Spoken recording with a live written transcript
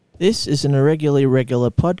This is an irregularly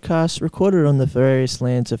regular podcast recorded on the various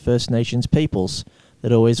lands of First Nations peoples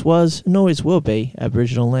that always was and always will be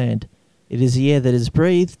Aboriginal land. It is the air that is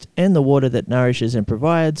breathed and the water that nourishes and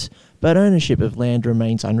provides, but ownership of land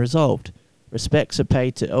remains unresolved. Respects are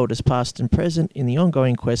paid to elders past and present in the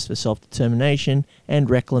ongoing quest for self-determination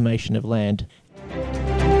and reclamation of land.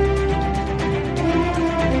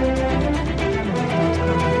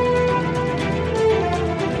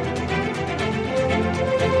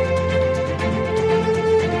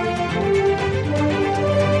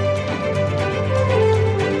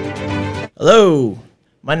 Hello,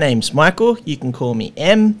 my name's Michael. You can call me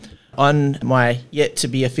M on my yet to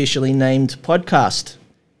be officially named podcast.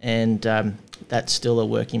 And that's still a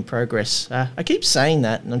work in progress. I keep saying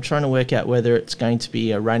that, and I'm trying to work out whether it's going to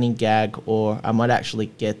be a running gag or I might actually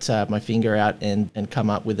get my finger out and come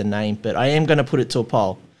up with a name. But I am going to put it to a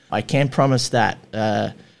poll. I can promise that.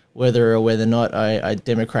 Whether or not I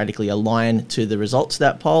democratically align to the results of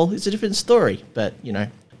that poll is a different story. But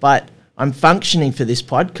I'm functioning for this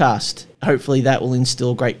podcast. Hopefully that will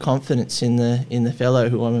instill great confidence in the fellow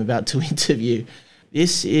who I'm about to interview.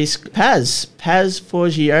 This is Paz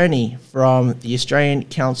Forgione from the Australian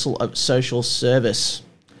Council of Social Service.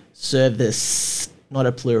 Service, not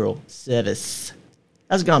a plural, service.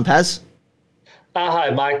 How's it going, Paz?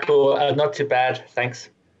 Hi, Michael. Not too bad, thanks.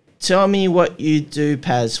 Tell me what you do,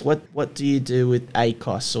 Paz. What do you do with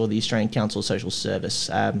ACOS, or the Australian Council of Social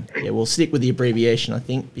Service? We'll stick with the abbreviation, I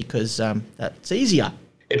think, because that's easier.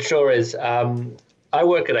 It sure is. I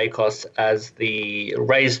work at ACOS as the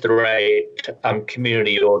Raise the Rate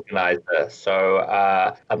community organizer. So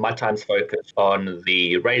my time's focused on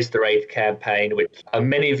the Raise the Rate campaign, which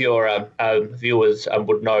many of your viewers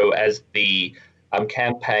would know as the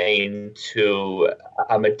campaign to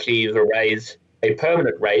achieve a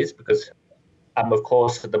permanent raise, because of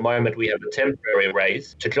course, at the moment, we have a temporary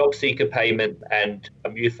raise to job seeker payment and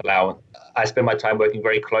youth allowance. I spend my time working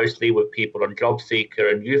very closely with people on job seeker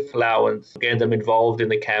and youth allowance, getting them involved in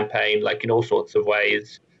the campaign, like in all sorts of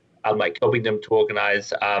ways. Like helping them to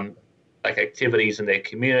organize activities in their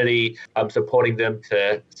community, supporting them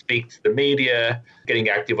to speak to the media, getting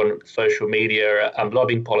active on social media,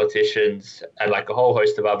 lobbying politicians, and like a whole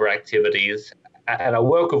host of other activities. And I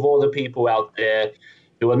work with all the people out there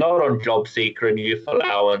who are not on job seeker and youth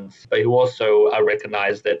allowance, but who also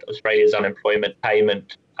recognise that Australia's unemployment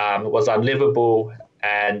payment was unlivable,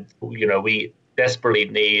 and we desperately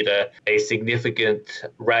need a significant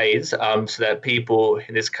raise so that people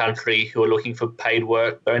in this country who are looking for paid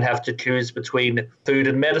work don't have to choose between food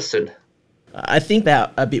and medicine. I think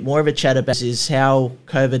that a bit more of a chat about is how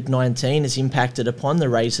COVID-19 has impacted upon the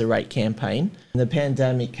Raise the Rate campaign. The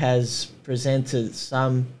pandemic has presented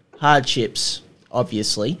some hardships,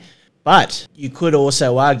 obviously, but you could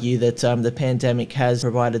also argue that the pandemic has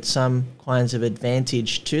provided some kinds of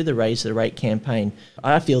advantage to the Raise the Rate campaign.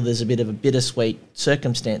 I feel there's a bit of a bittersweet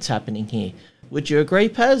circumstance happening here. Would you agree,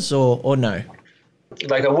 Paz, or no?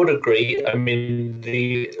 I would agree. I mean,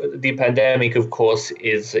 the pandemic, of course,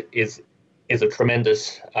 is a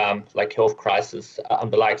tremendous health crisis,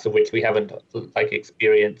 the likes of which we haven't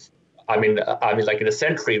experienced. I mean, in a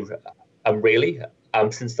century, really,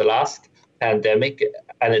 since the last pandemic,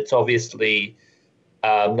 and it's obviously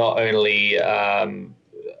not only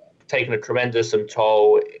taken a tremendous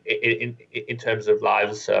toll in terms of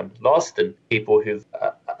lives lost and people who've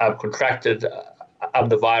contracted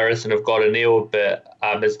the virus and have gotten ill, but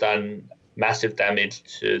has done massive damage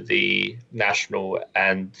to the national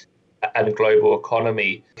and global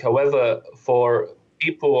economy. However, for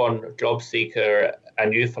people on job seeker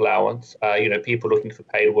and youth allowance, people looking for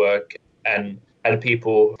paid work and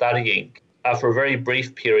people studying, for a very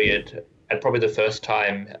brief period, and probably the first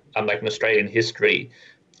time in Australian history,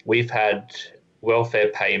 we've had welfare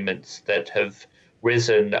payments that have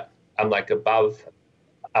risen above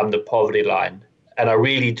the poverty line. And I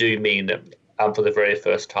really do mean for the very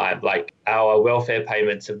first time. Our welfare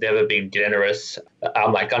payments have never been generous.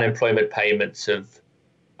 Unemployment payments have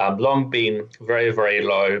long been very, very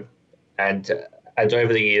low, and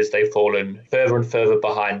over the years they've fallen further and further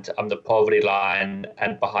behind the poverty line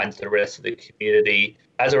and behind the rest of the community.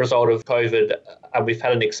 As a result of COVID, we've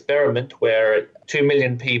had an experiment where 2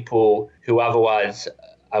 million people who otherwise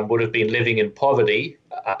would have been living in poverty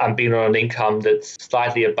and been on an income that's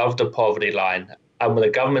slightly above the poverty line. And when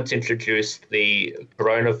the government introduced the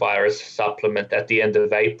coronavirus supplement at the end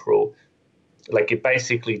of April, it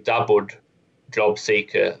basically doubled job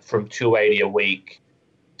seeker from $280 a week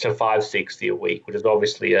to $560 a week, which is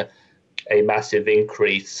obviously a massive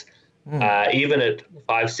increase. Even at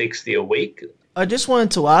 $560 a week, I just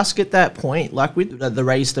wanted to ask at that point, like with the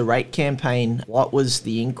Raise the Rate campaign, what was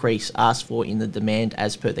the increase asked for in the demand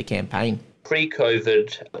as per the campaign?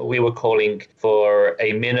 Pre-COVID, we were calling for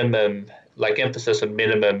a minimum, like emphasis on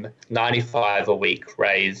minimum 95 a week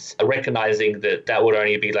raise, recognizing that that would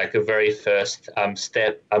only be like a very first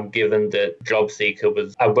step, given that job seeker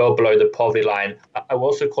was well below the poverty line. I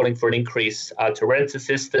was also calling for an increase to rent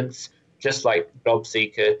assistance. Just like job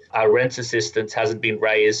seeker, our rent assistance hasn't been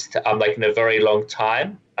raised like in a very long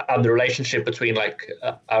time. The relationship between like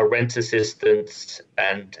our rent assistance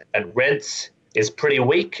and rents is pretty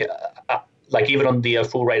weak. Like even on the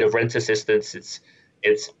full rate of rent assistance,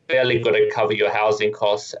 it's barely going to cover your housing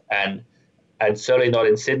costs, and certainly not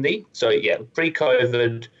in Sydney. So yeah,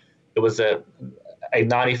 pre-COVID, it was a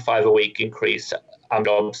 95 a week increase on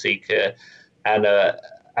job seeker, and a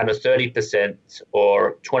 30%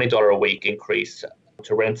 or $20 a week increase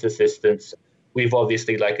to rent assistance. We've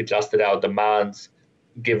obviously like adjusted our demands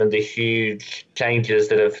given the huge changes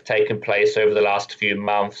that have taken place over the last few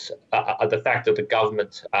months. The fact that the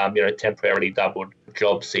government, temporarily doubled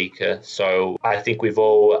job seeker. So I think we've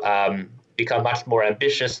all become much more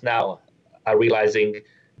ambitious now, realizing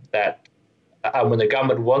that when the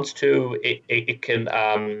government wants to, it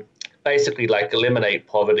can basically like eliminate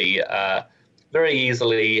poverty very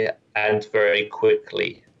easily and very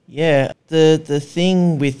quickly. Yeah, the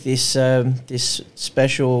thing with this this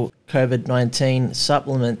special COVID-19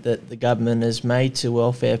 supplement that the government has made to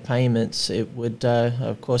welfare payments, it would,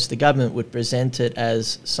 of course, the government would present it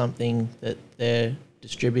as something that they're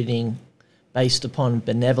distributing based upon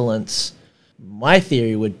benevolence. My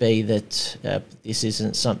theory would be that this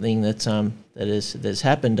isn't something that that's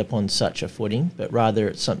happened upon such a footing, but rather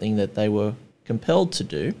it's something that they were compelled to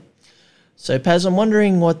do. So, Paz, I'm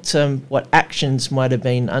wondering what actions might have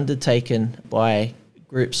been undertaken by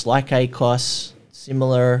groups like ACOS,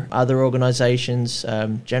 similar other organisations,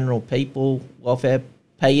 general people, welfare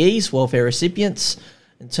payees, welfare recipients,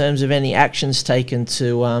 in terms of any actions taken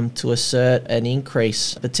to assert an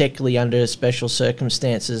increase, particularly under special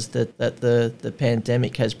circumstances that the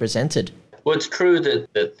pandemic has presented. Well, it's true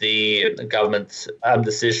that the government's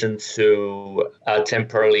decision to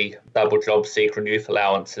temporarily double job seeker and youth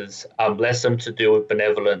allowances, less to do with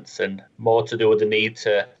benevolence and more to do with the need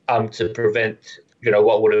to prevent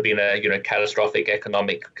what would have been a catastrophic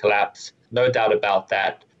economic collapse. No doubt about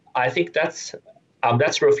that. I think that's a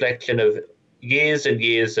reflection of years and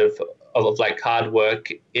years of like hard work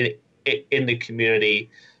in the community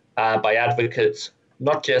by advocates,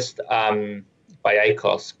 not just by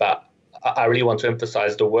ACOS, but I really want to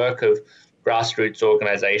emphasize the work of grassroots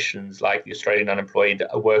organizations like the Australian Unemployed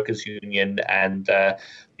Workers Union and the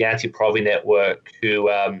Anti-Poverty Network,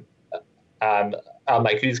 who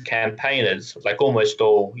like whose campaigners, like almost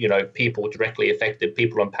all people directly affected,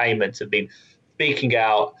 people on payments, have been speaking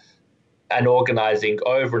out and organizing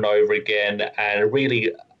over and over again, and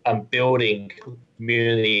really building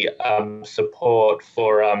community support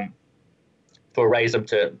for Raise Them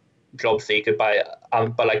to job seeker by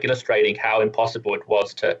like illustrating how impossible it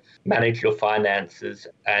was to manage your finances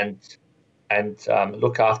and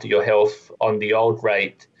look after your health on the old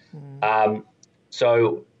rate.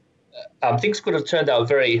 So things could have turned out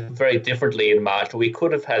very, very differently in March. We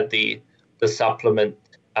could have had the supplement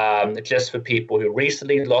just for people who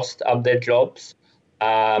recently lost their jobs.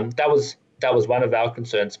 That was one of our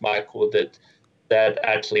concerns, Michael, that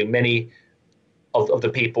actually many of the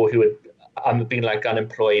people who had been like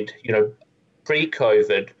unemployed,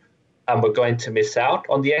 pre-COVID, were going to miss out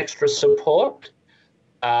on the extra support.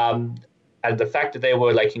 And the fact that they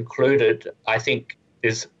were like included, I think,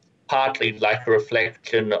 is partly like a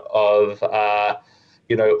reflection of,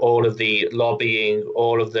 all of the lobbying,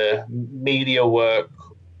 all of the media work,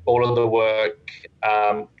 all of the work,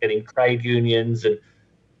 getting trade unions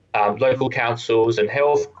and local councils and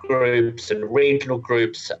health groups and regional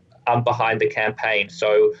groups behind the campaign.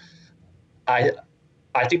 So I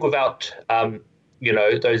think without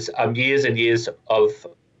those years and years of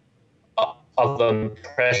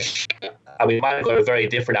pressure, we might have got a very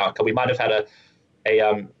different outcome. We might have had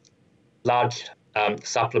a large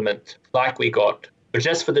supplement like we got, but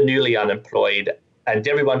just for the newly unemployed, and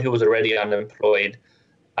everyone who was already unemployed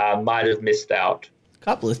might have missed out. A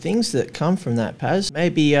couple of things that come from that, Paz.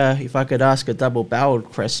 Maybe if I could ask a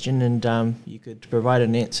double-barreled question and you could provide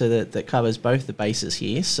an answer that covers both the bases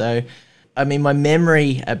here. So, I mean, my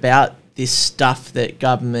memory about this stuff that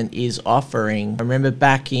government is offering, I remember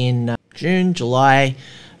back in June, July,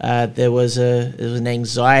 there was an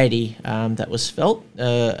anxiety that was felt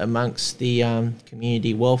amongst the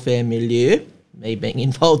community welfare milieu, me being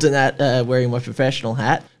involved in that, wearing my professional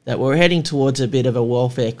hat, that we're heading towards a bit of a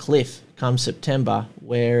welfare cliff come September,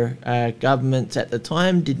 where governments at the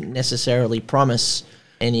time didn't necessarily promise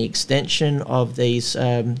any extension of these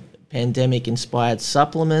pandemic-inspired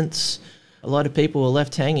supplements. A lot of people were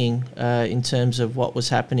left hanging in terms of what was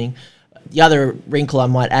happening. The other wrinkle I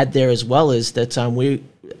might add there as well is that we,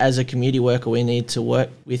 as a community worker, we need to work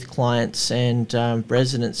with clients and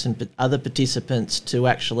residents and other participants to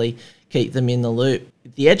actually keep them in the loop.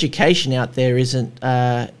 The education out there isn't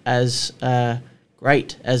as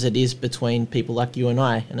great as it is between people like you and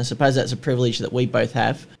I suppose that's a privilege that we both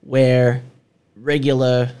have, where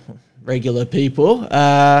regular people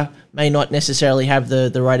may not necessarily have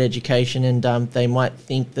the right education, and they might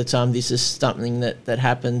think that this is something that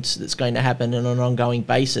happens, that's going to happen on an ongoing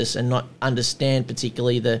basis, and not understand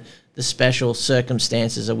particularly the special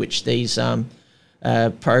circumstances of which these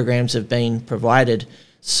programs have been provided.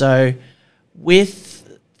 So with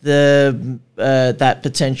that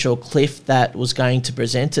potential cliff that was going to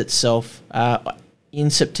present itself in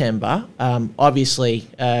September, obviously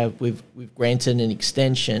we've granted an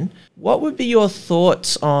extension. What would be your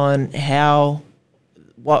thoughts on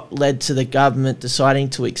what led to the government deciding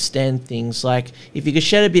to extend things? Like, if you could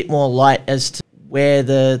shed a bit more light as to where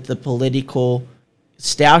the political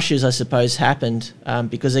stoushes, I suppose, happened,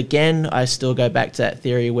 because again, I still go back to that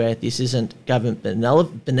theory where this isn't government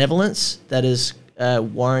benevolence that has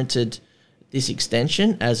warranted this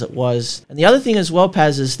extension as it was. And the other thing as well,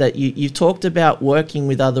 Paz, is that you've talked about working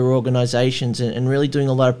with other organisations and really doing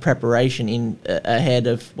a lot of preparation ahead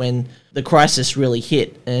of when the crisis really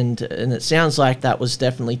hit. And it sounds like that was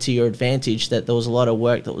definitely to your advantage, that there was a lot of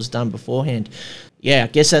work that was done beforehand. Yeah, I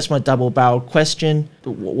guess that's my double-barreled question.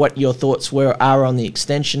 What your thoughts are on the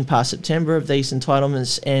extension past September of these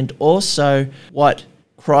entitlements, and also what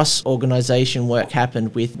cross-organisation work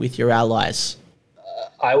happened with your allies.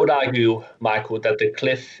 I would argue, Michael, that the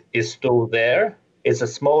cliff is still there. It's a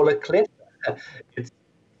smaller cliff. It's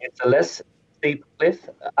a less steep cliff.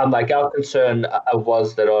 Like, our concern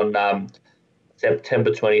was that on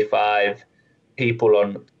September 25, people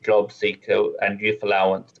on job seeker and youth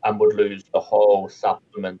allowance would lose the whole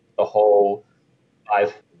supplement, the whole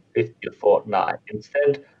 $5.50 a fortnight.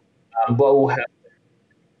 Instead, what will happen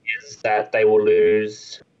is that they will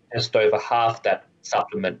lose just over half that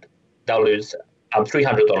supplement. They'll lose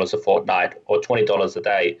 $300 a fortnight or $20 a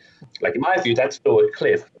day. Like, in my view, that's still a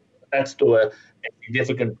cliff. That's still a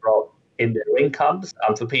significant drop in their incomes.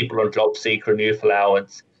 For people on job seeker and youth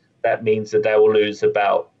allowance, that means that they will lose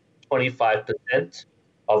about 25%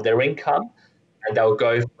 of their income, and they'll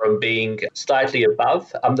go from being slightly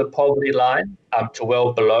above the poverty line to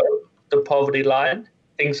well below the poverty line.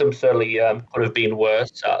 Things certainly could have been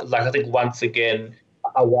worse. I think once again,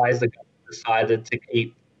 a wiser government decided to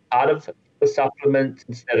keep part of the supplement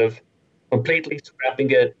instead of completely scrapping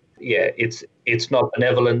it. Yeah, it's not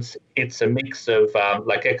benevolence. It's a mix of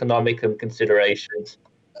economic considerations.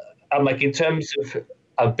 In terms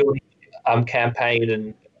of building campaign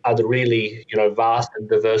and other really vast and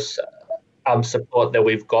diverse support that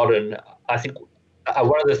we've gotten, I think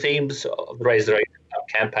one of the themes of the Raise the Rate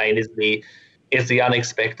campaign is the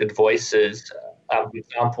unexpected voices. For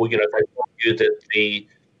example, if I told you that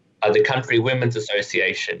the Country Women's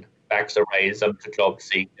Association backs a raise to job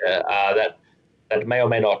seeker, that may or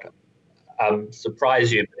may not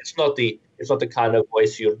surprise you. But it's not the kind of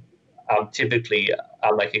voice you typically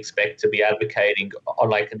expect to be advocating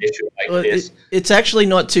on an issue like this. It's actually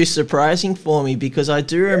not too surprising for me, because I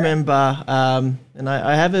do remember, and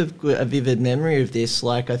I have a vivid memory of this.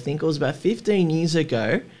 I think it was about 15 years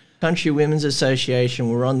ago. Country Women's Association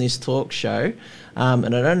were on this talk show, and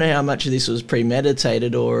I don't know how much of this was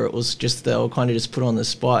premeditated or it was just they were kind of just put on the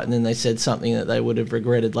spot, and then they said something that they would have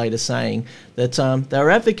regretted later saying, that they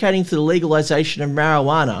were advocating for the legalisation of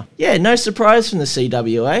marijuana. Yeah, no surprise from the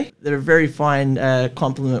CWA. They're a very fine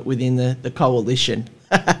compliment within the coalition.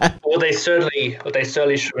 Well, they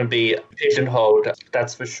certainly shouldn't be pigeonholed,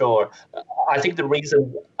 that's for sure. I think the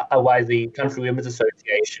reason why the Country Women's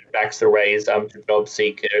Association backs the raise to job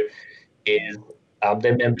seeker is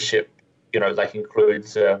their membership,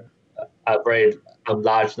 includes a very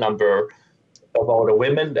large number of older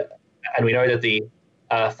women, and we know that the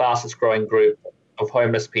fastest growing group of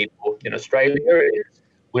homeless people in Australia is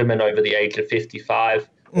women over the age of 55.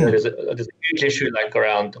 There's a huge issue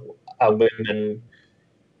around women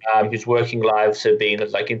whose working lives have been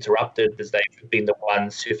interrupted, as they've been the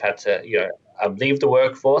ones who've had to leave the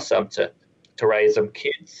workforce to raise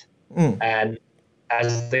kids. And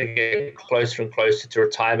as they get closer and closer to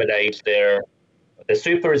retirement age, their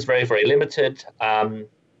super is very, very limited.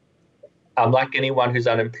 Like anyone who's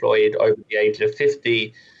unemployed over the age of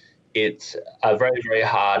 50, it's very, very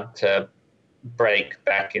hard to break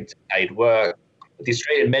back into paid work. The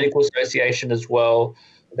Australian Medical Association as well,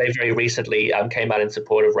 they very recently came out in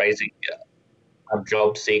support of raising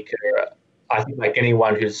job seeker. I think like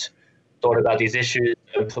anyone who's thought about these issues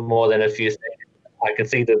for more than a few seconds, I can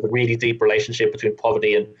see the really deep relationship between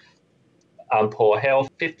poverty and poor health.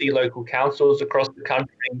 50 local councils across the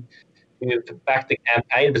country who've backed the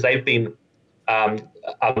campaign because they've been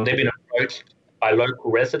approached by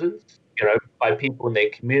local residents, by people in their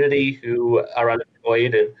community who are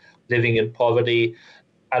unemployed and living in poverty,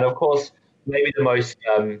 and of course, maybe the most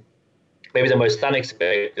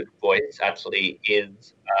unexpected voice actually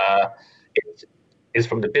is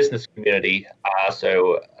from the business community.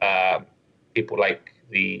 People like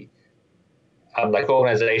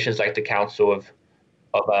organisations like the Council of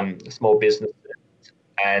Small Businesses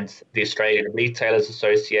and the Australian Retailers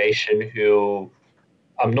Association, who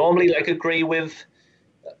normally agree with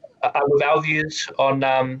our views on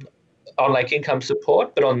like income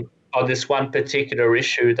support, but on this one particular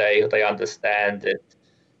issue, they understand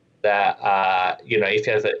that if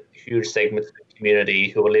you have a huge segment of the community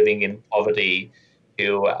who are living in poverty,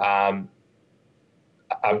 who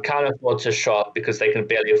can't afford to shop because they can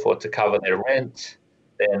barely afford to cover their rent,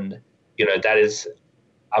 then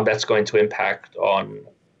that's going to impact on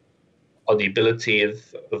the ability of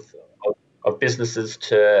businesses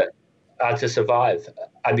to survive.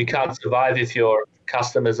 And you can't survive if your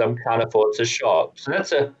customers can't afford to shop. So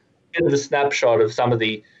that's a bit of a snapshot of some of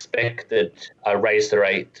the expected raise the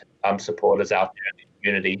rate supporters out there in the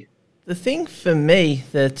community. The thing for me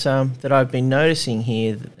that I've been noticing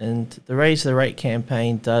here, and the Raise the Rate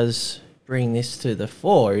campaign does bring this to the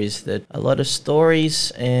fore, is that a lot of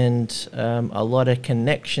stories and a lot of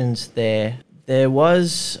connections there. There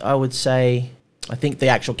was, I would say, I think the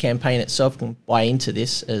actual campaign itself can buy into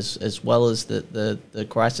this as well as the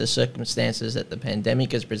crisis circumstances that the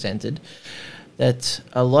pandemic has presented, that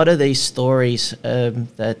a lot of these stories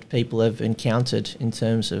that people have encountered in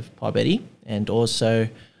terms of poverty, and also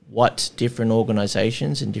what different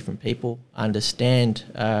organisations and different people understand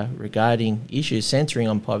regarding issues centering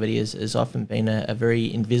on poverty has often been a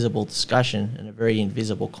very invisible discussion and a very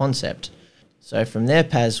invisible concept. So from there,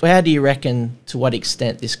 Paz, how do you reckon, to what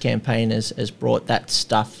extent this campaign has brought that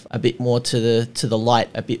stuff a bit more to the light,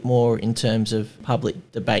 a bit more in terms of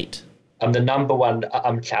public debate? The number one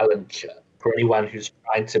challenge for anyone who's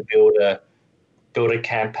trying to build a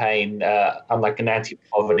campaign, like an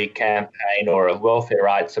anti-poverty campaign or a welfare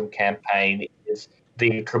item campaign, is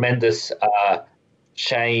the tremendous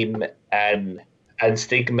shame and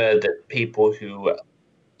stigma that people who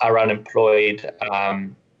are unemployed,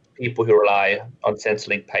 people who rely on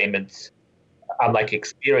Centrelink payments,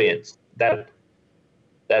 experience. That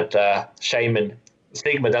shame and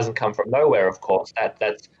stigma doesn't come from nowhere, of course.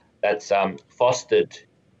 That's fostered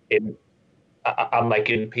in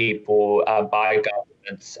in people by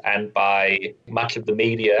governments and by much of the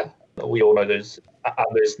media. We all know those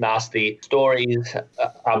nasty stories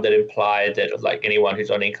that imply that anyone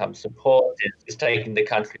who's on income support is taking the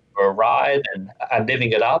country for a ride and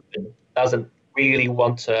living it up and doesn't really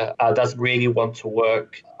want to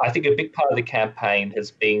work. I think a big part of the campaign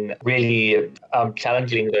has been really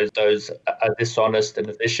challenging those dishonest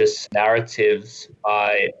and vicious narratives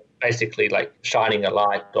by basically shining a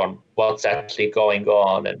light on what's actually going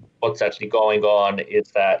on. And what's actually going on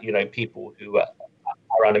is that people who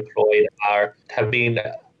are unemployed have been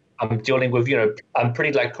dealing with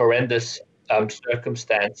pretty horrendous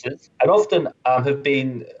circumstances, and often have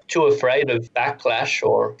been too afraid of backlash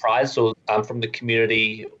or reprisals from the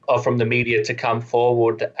community or from the media to come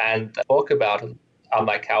forward and talk about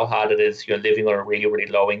how hard it is living on a really,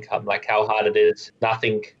 really low income, how hard it is,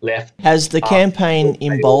 nothing left. Has the campaign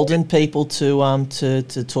emboldened people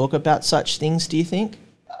to talk about such things, do you think?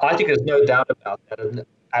 I think there's no doubt about that.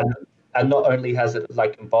 And not only has it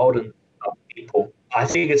emboldened people, I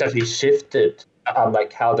think it's actually shifted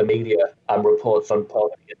how the media reports on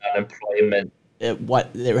poverty and unemployment. What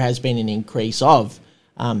there has been an increase of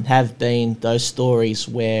have been those stories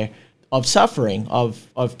of suffering,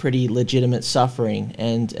 of pretty legitimate suffering,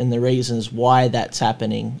 and the reasons why that's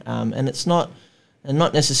happening. And it's not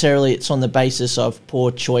necessarily it's on the basis of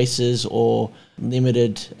poor choices or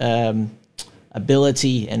limited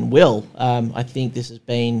ability and will. I think this has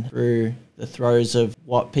been through the throes of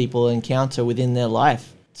what people encounter within their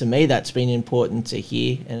life. To me, that's been important to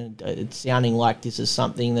hear, and it's sounding like this is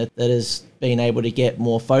something that has been able to get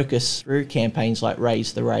more focus through campaigns like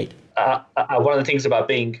Raise the Rate. One of the things about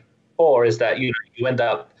being poor is that you end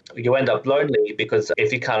up lonely, because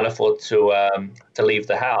if you can't afford to leave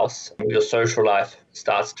the house, your social life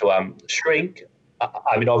starts to shrink.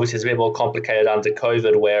 I mean, obviously, it's a bit more complicated under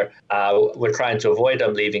COVID, where we're trying to avoid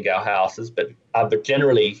them leaving our houses. But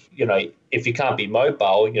generally, if you can't be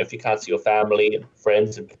mobile, if you can't see your family and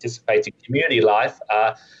friends and participate in community life,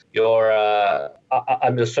 your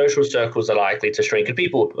social circles are likely to shrink. And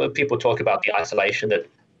people talk about the isolation that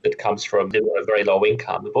comes from living on a very low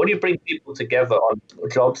income. But when you bring people together on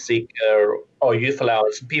job seeker or youth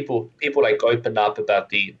allowance, people like open up about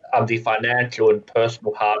the financial and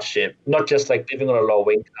personal hardship, not just like living on a low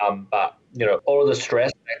income, but all of the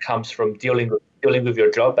stress that comes from dealing with your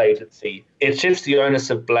job agency. It shifts the onus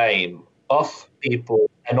of blame off people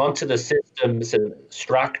and onto the systems and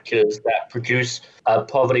structures that produce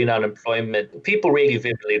poverty and unemployment. People really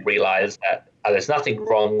vividly realize that there's nothing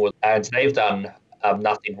wrong with, and they've done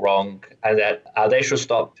nothing wrong, and that they should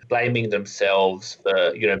stop blaming themselves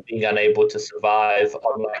for being unable to survive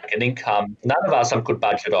on like an income none of us could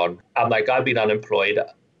budget on. I've been unemployed.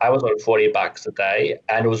 I was on $40 a day,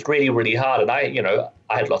 and it was really, really hard. And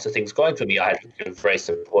I had lots of things going for me. I had a very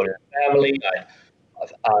supportive family. I had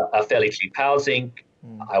a fairly cheap housing.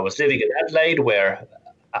 I was living in Adelaide, where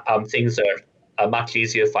things are much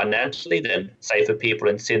easier financially than, say, for people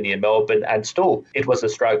in Sydney and Melbourne, and still it was a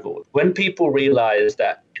struggle. When people realize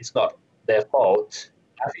that it's not their fault,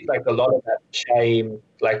 I think like a lot of that shame,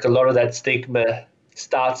 like a lot of that stigma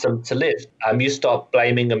starts them to lift. You stop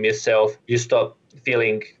blaming them yourself. You stop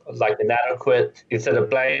feeling like inadequate. Instead of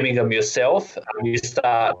blaming them yourself, you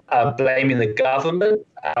start blaming the government.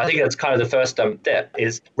 I think that's kind of the first step,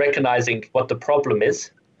 is recognizing what the problem is.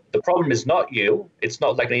 The problem is not you. It's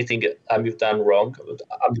not like anything you've done wrong.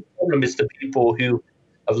 The problem is the people who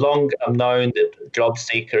have long known that job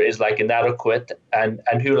seeker is like inadequate and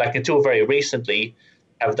who like until very recently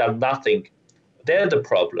have done nothing. They're the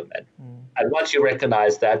problem. And once you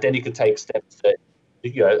recognize that, then you can take steps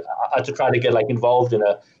to try to get like involved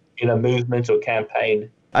in a movement or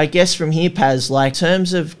campaign. I guess from here, Paz, like in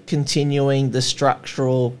terms of continuing the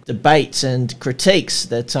structural debates and critiques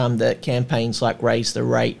that campaigns like Raise the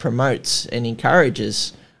Rate promotes and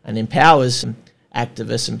encourages and empowers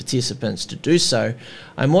activists and participants to do so,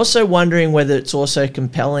 I'm also wondering whether it's also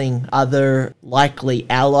compelling other likely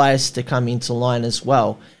allies to come into line as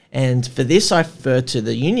well. And for this, I refer to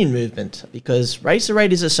the union movement, because Raise the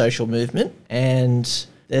Rate is a social movement, and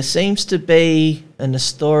there seems to be an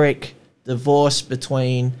historic divorce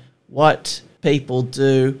between what people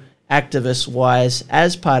do activist-wise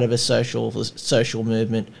as part of a social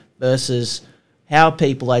movement versus how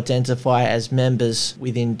people identify as members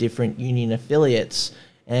within different union affiliates,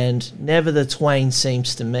 and never the twain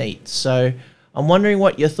seems to meet. So I'm wondering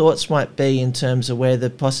what your thoughts might be in terms of where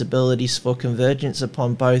the possibilities for convergence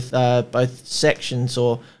upon both sections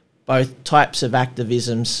or both types of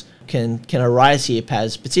activisms can arise here,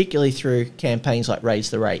 Paz, particularly through campaigns like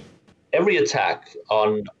Raise the Rate. Every attack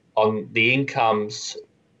on the incomes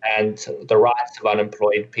and the rights of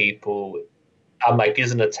unemployed people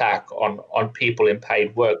is an attack on people in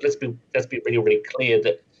paid work. Let's be really, really clear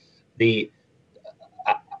that the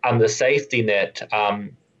safety net,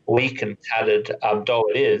 weak and tattered though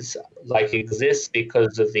it is, exists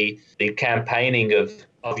because of the campaigning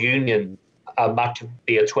of unions much of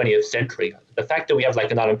the 20th century. The fact that we have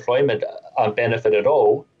an unemployment benefit at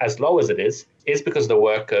all, as low as it is because of the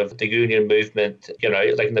work of the union movement, in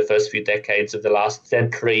the first few decades of the last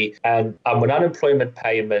century. And when unemployment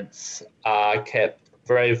payments are kept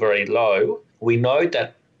very, very low, we know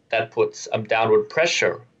that puts downward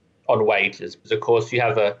pressure on wages. Because, of course, you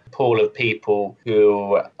have a pool of people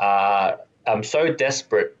who are so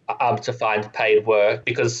desperate to find paid work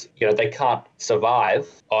because they can't survive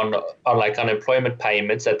on unemployment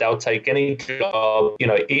payments, that they'll take any job,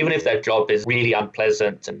 even if that job is really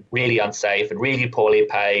unpleasant and really unsafe and really poorly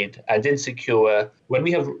paid and insecure. When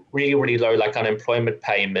we have really, really low unemployment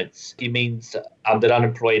payments, it means that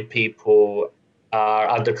unemployed people are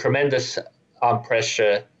under tremendous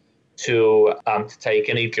pressure to take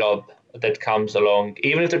any job that comes along,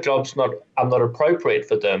 even if the job's not appropriate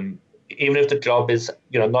for them, even if the job is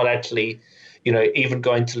not actually even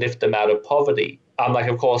going to lift them out of poverty.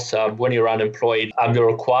 Of course, when you're unemployed, you're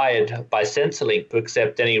required by Centrelink to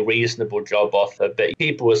accept any reasonable job offer. But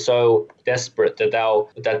people are so desperate that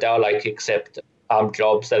they'll accept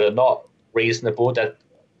jobs that are not reasonable, that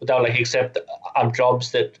they'll accept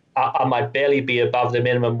jobs that might barely be above the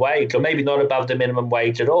minimum wage, or maybe not above the minimum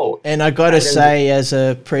wage at all. And I got to say, as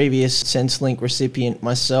a previous Centrelink recipient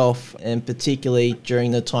myself, and particularly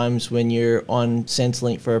during the times when you're on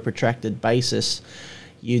Centrelink for a protracted basis,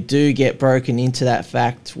 you do get broken into that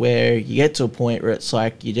fact where you get to a point where it's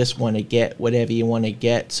like you just want to get whatever you want to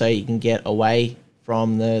get so you can get away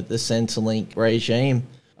from the Centrelink regime.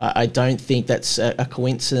 I don't think that's a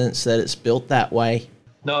coincidence that it's built that way.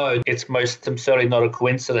 No, it's most certainly not a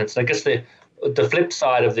coincidence. I guess the flip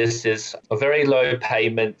side of this is a very low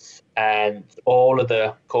payments and all of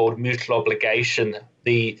the called mutual obligation,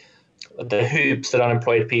 the hoops that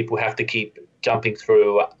unemployed people have to keep jumping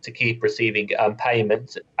through to keep receiving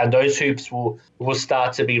payments. And those hoops will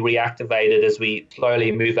start to be reactivated as we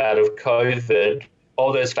slowly move out of COVID.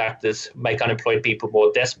 All those factors make unemployed people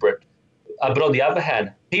more desperate. But on the other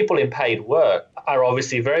hand, people in paid work are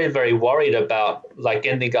obviously very, very worried about like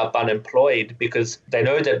ending up unemployed because they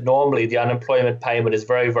know that normally the unemployment payment is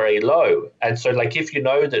very, very low. And so like if you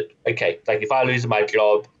know that, okay, like if I lose my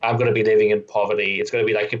job, I'm going to be living in poverty. It's going to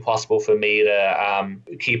be like impossible for me to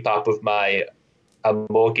keep up with my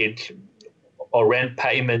mortgage or rent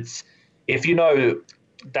payments. If you know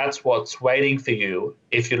that's what's waiting for you,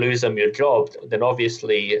 if you lose your job, then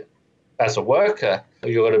obviously as a worker,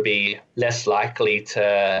 you're going to be less likely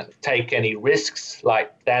to take any risks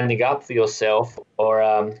like standing up for yourself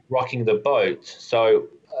or rocking the boat. So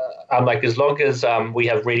I'm like, as long as we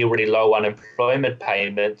have really, really low unemployment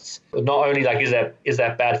payments, not only like is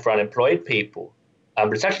that bad for unemployed people,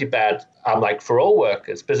 but it's actually bad like for all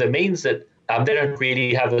workers because it means that they don't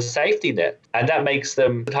really have a safety net, and that makes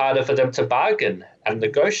them harder for them to bargain and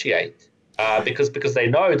negotiate because they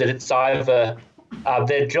know that it's either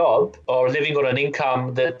their job or living on an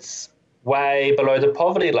income that's way below the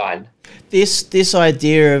poverty line. This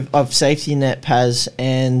idea of safety net, Paz,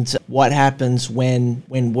 and what happens when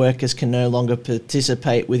workers can no longer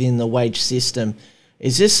participate within the wage system,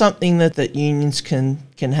 is this something that unions can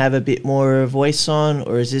have a bit more of a voice on,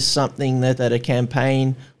 or is this something that a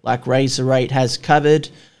campaign like Raise the Rate has covered?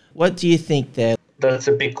 What do you think there? That's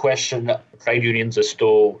a big question. Trade unions are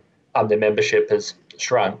still, their membership has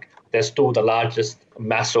shrunk. They're still the largest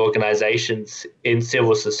mass organizations in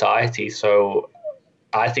civil society. So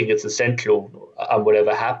I think it's essential,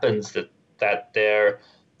 whatever happens, that they're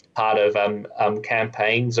part of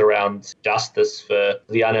campaigns around justice for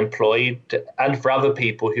the unemployed and for other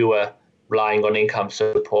people who are relying on income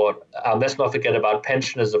support. Let's not forget about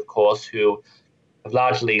pensioners, of course, who have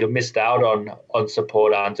largely missed out on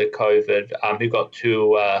support under COVID, who got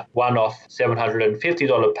two one-off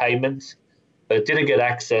 $750 payments, but didn't get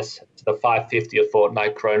access to the $550 a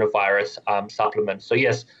fortnight coronavirus supplement. So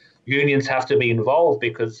yes, unions have to be involved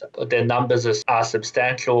because their numbers are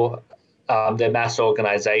substantial. They're mass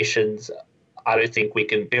organizations. I don't think we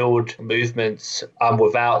can build movements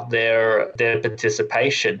without their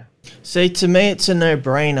participation. So to me, it's a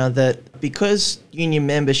no-brainer that because union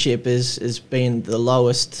membership has been the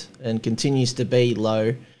lowest and continues to be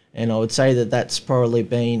low, and I would say that that's probably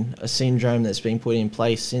been a syndrome that's been put in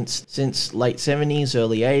place since late 70s,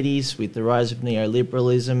 early 80s with the rise of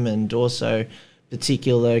neoliberalism and also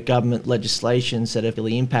particular government legislations that have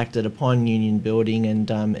really impacted upon union building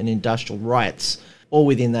and industrial rights, all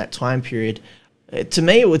within that time period. To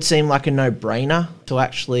me, it would seem like a no-brainer to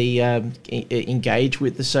actually engage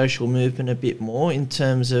with the social movement a bit more in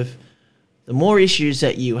terms of the more issues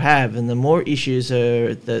that you have and the more issues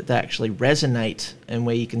that actually resonate and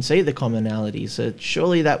where you can see the commonalities. So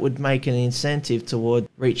surely that would make an incentive toward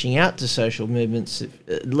reaching out to social movements,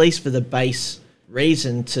 at least for the base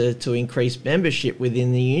reason to increase membership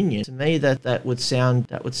within the union. To me, that would sound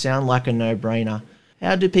like a no-brainer.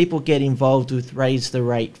 How do people get involved with Raise the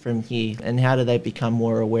Rate from here, and how do they become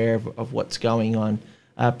more aware of what's going on?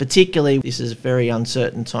 Particularly, this is very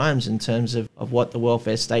uncertain times in terms of what the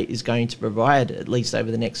welfare state is going to provide, at least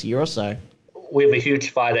over the next year or so. We have a huge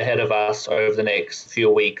fight ahead of us over the next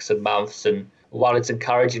few weeks and months, and while it's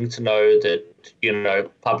encouraging to know that,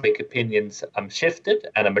 public opinions shifted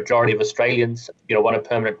and a majority of Australians, want a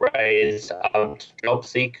permanent raise, job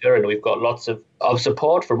seeker, and we've got lots of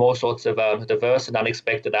support from all sorts of diverse and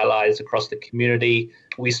unexpected allies across the community,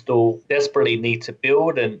 we still desperately need to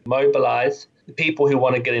build and mobilize. The people who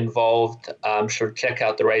want to get involved should check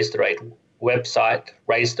out the Raise the Rate website,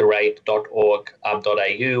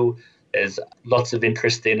 raisetherate.org.au. There's lots of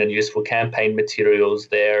interesting and useful campaign materials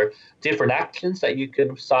there, different actions that you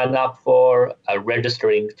can sign up for,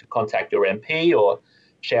 registering to contact your MP or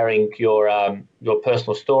sharing your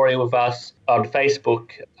personal story with us. On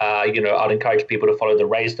Facebook, I'd encourage people to follow the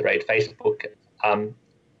Raise the Rate Facebook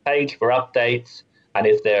page for updates. And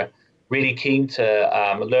if they're really keen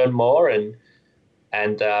to learn more and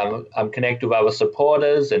connect with other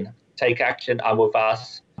supporters and take action with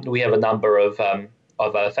us, we have a number of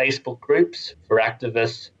Facebook groups for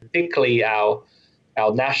activists, particularly our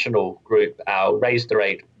national group, our Raise the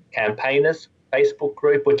Rate campaigners Facebook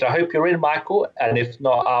group, which I hope you're in, Michael. And if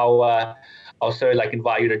not, I'll also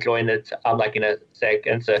invite you to join it. In a sec.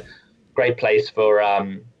 And it's a great place for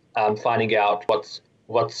finding out what's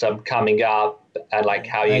coming up and like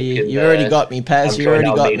how you can. You already got me, Paz. You already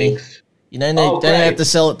got meetings. Me. You don't have to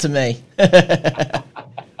sell it to me.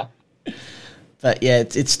 But yeah,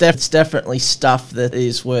 it's definitely stuff that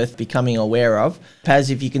is worth becoming aware of. Paz,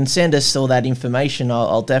 if you can send us all that information,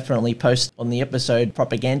 I'll definitely post on the episode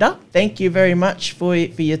propaganda. Thank you very much for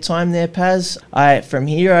your time there, Paz. From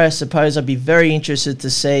here, I suppose I'd be very interested to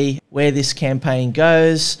see where this campaign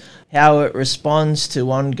goes, how it responds to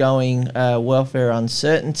ongoing welfare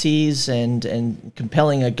uncertainties and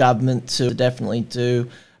compelling a government to definitely do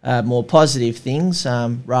more positive things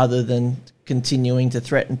rather than continuing to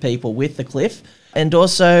threaten people with the cliff, and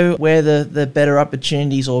also where the better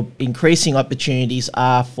opportunities or increasing opportunities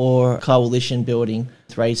are for coalition building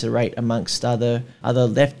with Razor Rate amongst other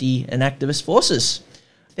lefty and activist forces.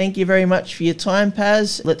 Thank you very much for your time,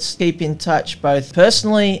 Paz. Let's keep in touch both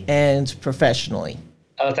personally and professionally.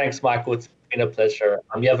 Thanks, Michael. It's been a pleasure.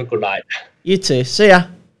 You have a good night. You too. See ya.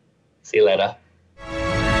 See you later.